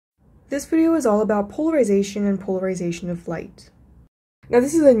This video is all about polarization and polarization of light. Now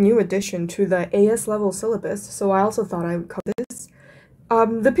this is a new addition to the AS level syllabus, so I also thought I would cover this.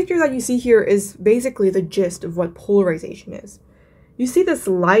 The picture that you see here is basically the gist of what polarization is. You see this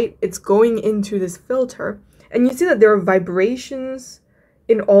light, it's going into this filter, and you see that there are vibrations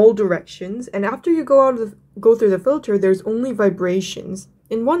in all directions, and after you go through the filter, there's only vibrations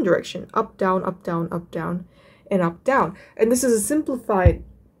in one direction, up, down, up, down, up, down, and up, down. And this is a simplified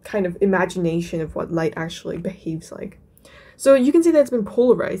kind of imagination of what light actually behaves like. So you can see that it's been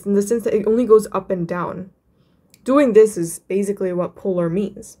polarized in the sense that it only goes up and down. Doing this is basically what polar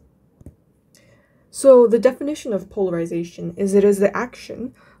means. So the definition of polarization is it is the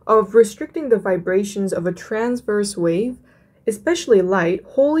action of restricting the vibrations of a transverse wave, especially light,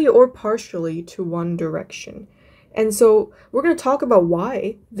 wholly or partially to one direction. And so we're going to talk about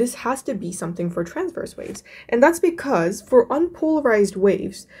why this has to be something for transverse waves. And that's because for unpolarized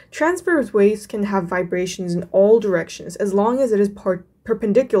waves, transverse waves can have vibrations in all directions as long as it is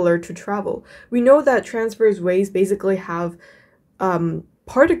perpendicular to travel. We know that transverse waves basically have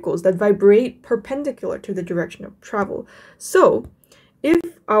particles that vibrate perpendicular to the direction of travel. So if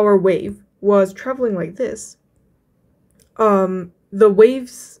our wave was traveling like this, the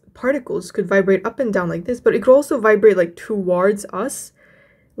wave's particles could vibrate up and down like this, but it could also vibrate like towards us,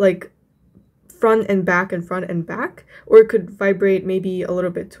 like front and back and front and back, or it could vibrate maybe a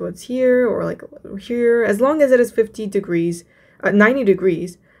little bit towards here or like here, as long as it is 90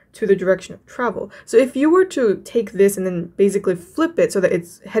 degrees to the direction of travel. So if you were to take this and then basically flip it so that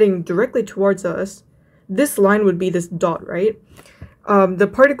it's heading directly towards us, this line would be this dot, right? The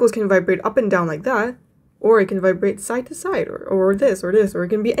particles can vibrate up and down like that, or it can vibrate side to side, or this, or this, or it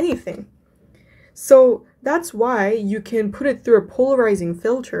can be anything. So that's why you can put it through a polarizing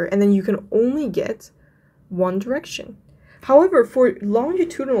filter, and then you can only get one direction. However, for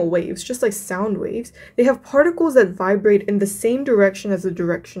longitudinal waves, just like sound waves, they have particles that vibrate in the same direction as the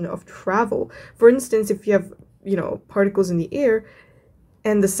direction of travel. For instance, if you have, particles in the air,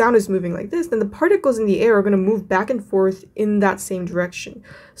 and the sound is moving like this, then the particles in the air are going to move back and forth in that same direction.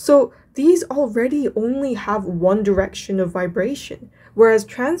 So these already only have one direction of vibration, whereas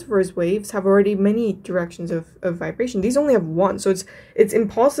transverse waves have already many directions of vibration. These only have one, so it's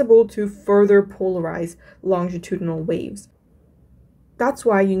impossible to further polarize longitudinal waves. That's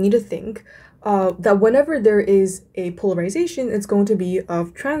why you need to think that whenever there is a polarization, it's going to be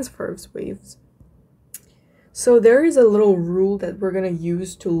of transverse waves. So there is a little rule that we're going to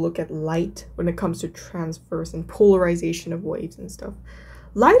use to look at light when it comes to transverse and polarization of waves and stuff.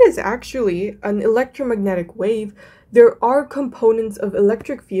 Light is actually an electromagnetic wave. There are components of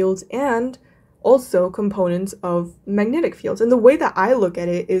electric fields and also components of magnetic fields. And the way that I look at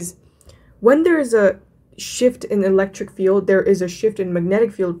it is when there is a shift in electric field, there is a shift in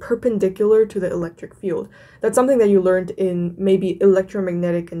magnetic field perpendicular to the electric field. That's something that you learned in maybe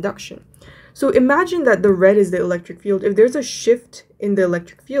electromagnetic induction. So imagine that the red is the electric field. If there's a shift in the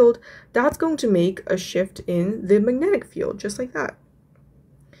electric field, that's going to make a shift in the magnetic field, just like that.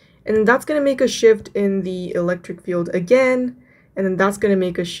 And that's going to make a shift in the electric field again, and then that's going to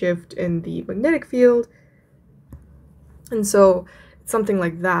make a shift in the magnetic field. And so it's something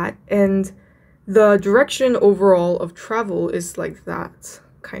like that. And the direction overall of travel is like that,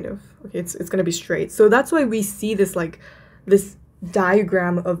 kind of. Okay, it's going to be straight. So that's why we see this this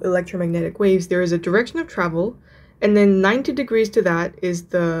diagram of electromagnetic waves. There is a direction of travel, and then 90 degrees to that is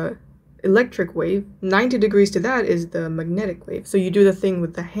the electric wave, 90 degrees to that is the magnetic wave. So you do the thing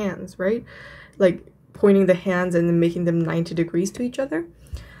with the hands, right? Like pointing the hands and then making them 90 degrees to each other.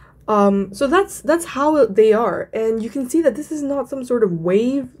 So that's how they are. And you can see that this is not some sort of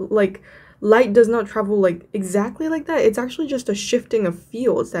wave, like light does not travel like exactly like that. It's actually just a shifting of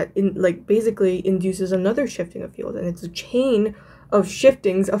fields that basically induces another shifting of fields, and it's a chain of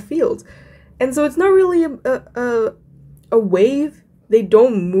shiftings of fields. And so it's not really a wave. They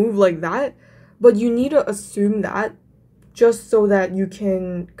don't move like that, but you need to assume that just so that you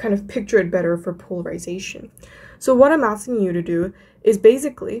can kind of picture it better for polarization. So what I'm asking you to do is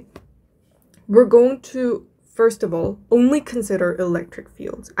basically, we're going to, first of all, only consider electric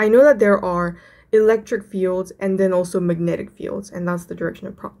fields. I know that there are electric fields and then also magnetic fields, and that's the direction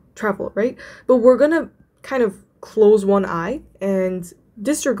of travel, right? But we're going to kind of close one eye and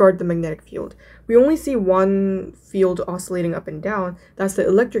disregard the magnetic field. We only see one field oscillating up and down. That's the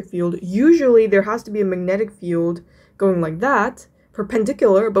electric field. Usually there has to be a magnetic field going like that,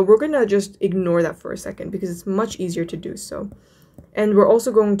 perpendicular, but we're going to just ignore that for a second because it's much easier to do so. And we're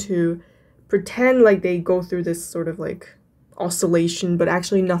also going to pretend like they go through this sort of like oscillation, but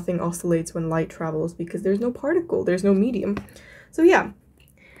actually nothing oscillates when light travels because there's no particle, there's no medium. So yeah.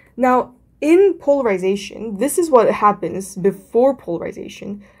 Now, in polarization, this is what happens before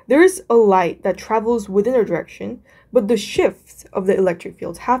polarization. There's a light that travels within a direction, but the shifts of the electric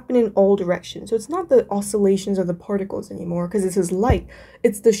fields happen in all directions. So it's not the oscillations of the particles anymore, because this is light.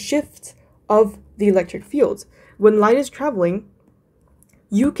 It's the shift of the electric fields. When light is traveling,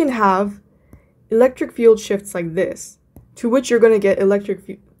 you can have electric field shifts like this, to which you're going to get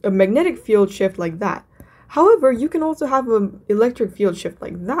a magnetic field shift like that. However, you can also have an electric field shift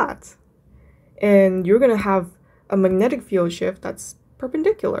like that, and you're going to have a magnetic field shift that's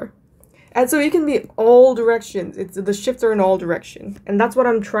perpendicular. And so it can be all directions. The shifts are in all directions. And that's what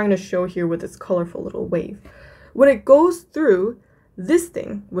I'm trying to show here with this colorful little wave. When it goes through this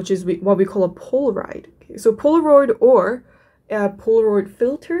thing, which is what we call a Polaroid. Okay, so Polaroid or a Polaroid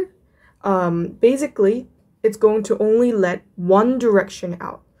filter, basically, it's going to only let one direction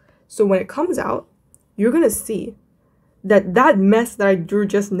out. So when it comes out, you're going to see that mess that I drew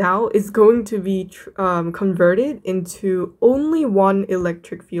just now is going to be converted into only one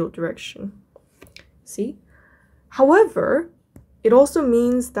electric field direction. See? However, it also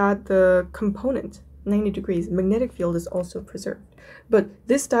means that the component, 90 degrees, magnetic field is also preserved. But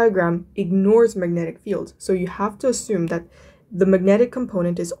this diagram ignores magnetic fields, so you have to assume that the magnetic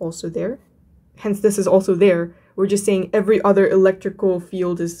component is also there. Hence, this is also there. We're just saying every other electrical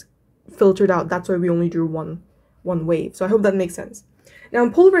field is filtered out. That's why we only drew one wave. So I hope that makes sense. Now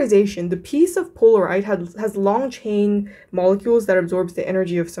in polarization, the piece of Polaroid has long chain molecules that absorbs the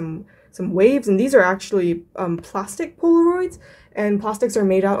energy of some waves, and these are actually plastic Polaroids, and plastics are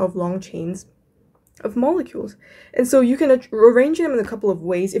made out of long chains of molecules. And so you can arrange them in a couple of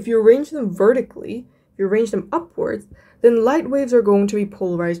ways. If you arrange them vertically, if you arrange them upwards, then light waves are going to be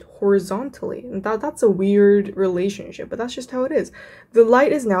polarized horizontally. And that's a weird relationship, but that's just how it is. The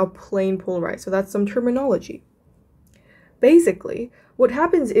light is now plane polarized, so that's some terminology. Basically, what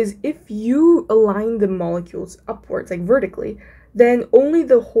happens is if you align the molecules upwards, like vertically, then only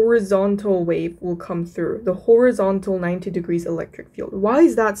the horizontal wave will come through, the horizontal 90 degrees electric field. Why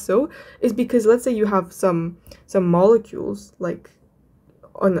is that so? Is because let's say you have some molecules, like,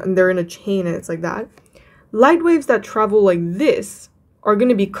 and they're in a chain and it's like that. Light waves that travel like this are going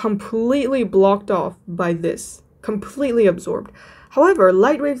to be completely blocked off by this, completely absorbed. However,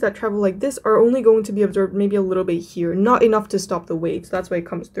 light waves that travel like this are only going to be absorbed maybe a little bit here, not enough to stop the wave, so that's why it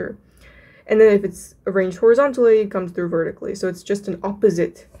comes through. And then if it's arranged horizontally, it comes through vertically, so it's just an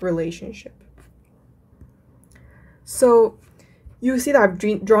opposite relationship. So you see that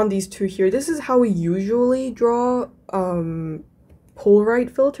I've drawn these two here. This is how we usually draw Polaroid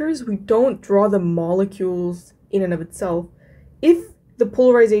filters. We don't draw the molecules in and of itself. If the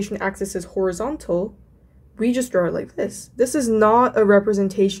polarization axis is horizontal, we just draw it like this. This is not a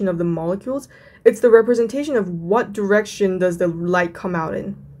representation of the molecules. It's the representation of what direction does the light come out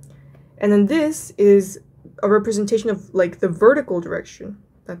in. And then this is a representation of like the vertical direction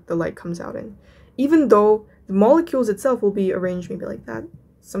that the light comes out in. Even though the molecules itself will be arranged maybe like that,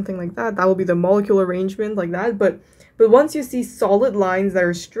 something like that. That will be the molecule arrangement like that. But once you see solid lines that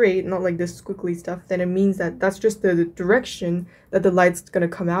are straight, not like this squiggly stuff, then it means that that's just the direction that the light's going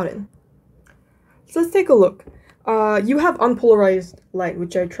to come out in. So let's take a look. You have unpolarized light,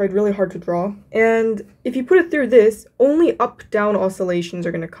 which I tried really hard to draw. And if you put it through this, only up-down oscillations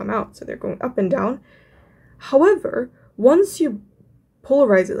are going to come out. So they're going up and down. However, once you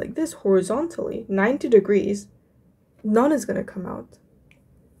polarize it like this horizontally, 90 degrees, none is going to come out.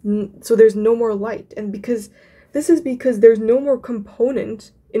 So there's no more light. And this is because there's no more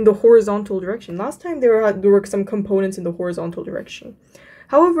component in the horizontal direction. Last time there were some components in the horizontal direction.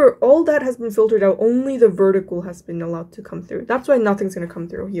 However, all that has been filtered out, only the vertical has been allowed to come through. That's why nothing's going to come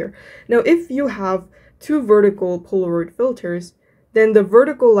through here. Now, if you have two vertical Polaroid filters, then the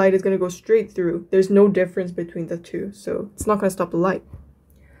vertical light is going to go straight through. There's no difference between the two, so it's not going to stop the light.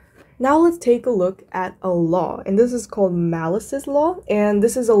 Now let's take a look at a law, and this is called Malice's law, and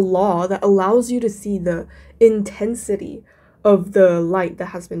this is a law that allows you to see the intensity of the light that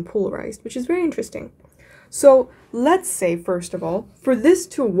has been polarized, which is very interesting. So let's say, first of all, for this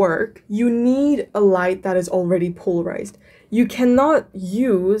to work, you need a light that is already polarized. You cannot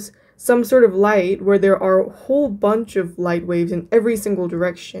use some sort of light where there are a whole bunch of light waves in every single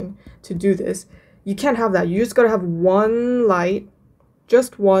direction to do this. You can't have that. You just gotta have one light,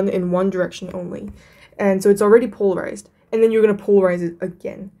 just one in one direction only. And so it's already polarized. And then you're gonna polarize it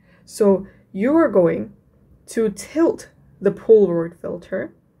again. So you are going to tilt the Polaroid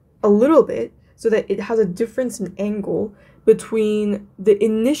filter a little bit so that it has a difference in angle between the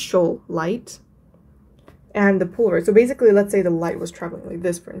initial light and the Polaroid. So basically, let's say the light was traveling like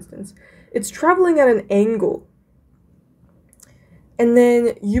this, for instance. It's traveling at an angle. and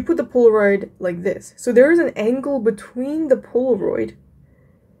then you put the Polaroid like this. So there is an angle between the Polaroid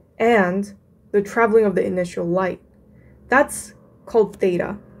and the traveling of the initial light. That's called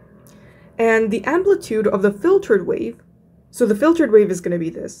theta. And the amplitude of the filtered wave, so the filtered wave is going to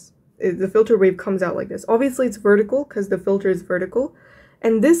be this. The filtered wave comes out like this. Obviously, it's vertical because the filter is vertical.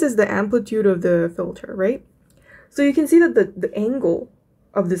 And this is the amplitude of the filter, right? So you can see that the angle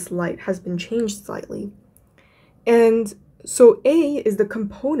of this light has been changed slightly. And so A is the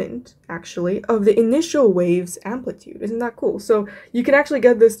component, actually, of the initial wave's amplitude. Isn't that cool? So you can actually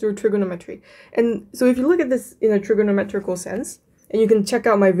get this through trigonometry. And so if you look at this in a trigonometrical sense, and you can check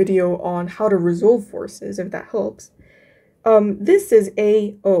out my video on how to resolve forces, if that helps, this is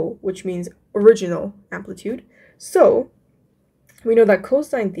AO, which means original amplitude. So we know that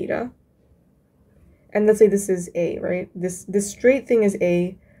cosine theta, and let's say this is A, right? This straight thing is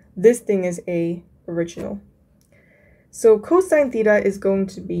A, this thing is A original. So cosine theta is going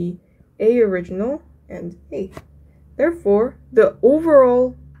to be A original and A. Therefore, the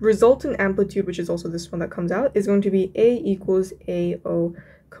overall resultant amplitude, which is also this one that comes out, is going to be A equals AO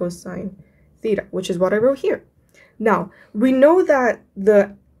cosine theta, which is what I wrote here. Now, we know that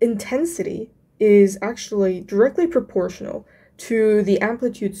the intensity is actually directly proportional to the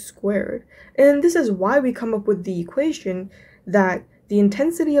amplitude squared. And this is why we come up with the equation that the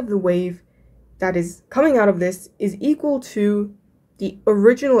intensity of the wave that is coming out of this is equal to the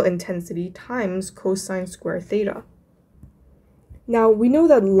original intensity times cosine squared theta. Now, we know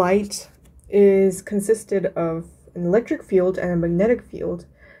that light is consisted of an electric field and a magnetic field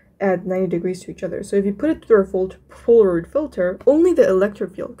at 90 degrees to each other. So if you put it through a Polaroid filter, only the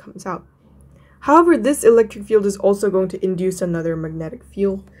electric field comes out. However, this electric field is also going to induce another magnetic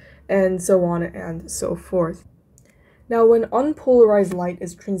field, and so on and so forth. Now, when unpolarized light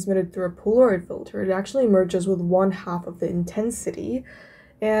is transmitted through a Polaroid filter, it actually merges with 1/2 of the intensity,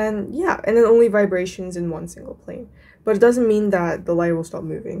 and then only vibrations in one single plane. But it doesn't mean that the light will stop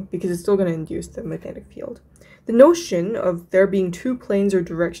moving, because it's still going to induce the magnetic field. The notion of there being two planes or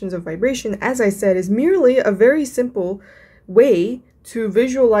directions of vibration, as I said, is merely a very simple way to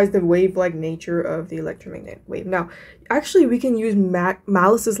visualize the wave-like nature of the electromagnetic wave. Now, actually, we can use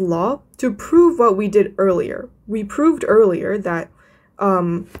Malice's law to prove what we did earlier. We proved earlier that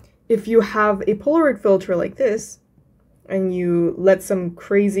if you have a Polaroid filter like this, and you let some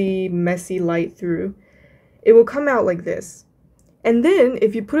crazy, messy light through, it will come out like this. And then,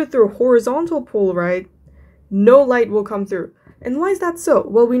 if you put it through a horizontal Polaroid, no light will come through. And why is that so?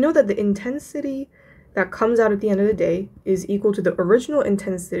 Well, we know that the intensity that comes out at the end of the day is equal to the original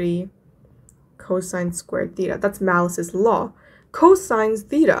intensity cosine squared theta. That's Malice's law. Cosine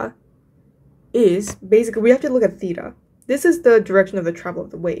theta is basically, we have to look at theta. This is the direction of the travel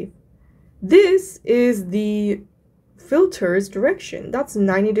of the wave. This is the filter's direction. That's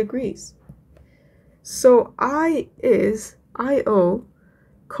 90 degrees. So I is IO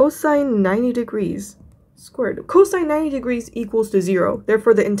cosine 90 degrees squared. Cosine 90 degrees equals to 0.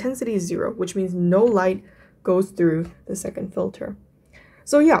 Therefore, the intensity is 0, which means no light goes through the second filter.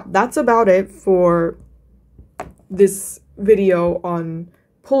 So yeah, that's about it for this video on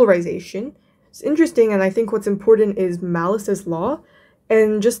polarization. It's interesting, and I think what's important is Malice's law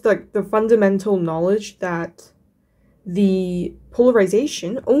and just the fundamental knowledge that the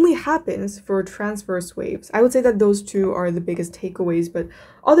polarization only happens for transverse waves. I would say that those two are the biggest takeaways, but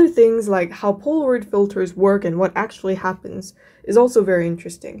other things like how Polaroid filters work and what actually happens is also very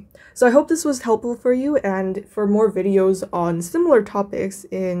interesting. So I hope this was helpful for you, and for more videos on similar topics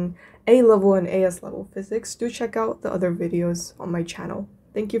in A-level and AS level physics, do check out the other videos on my channel.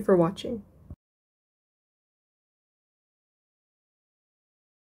 Thank you for watching.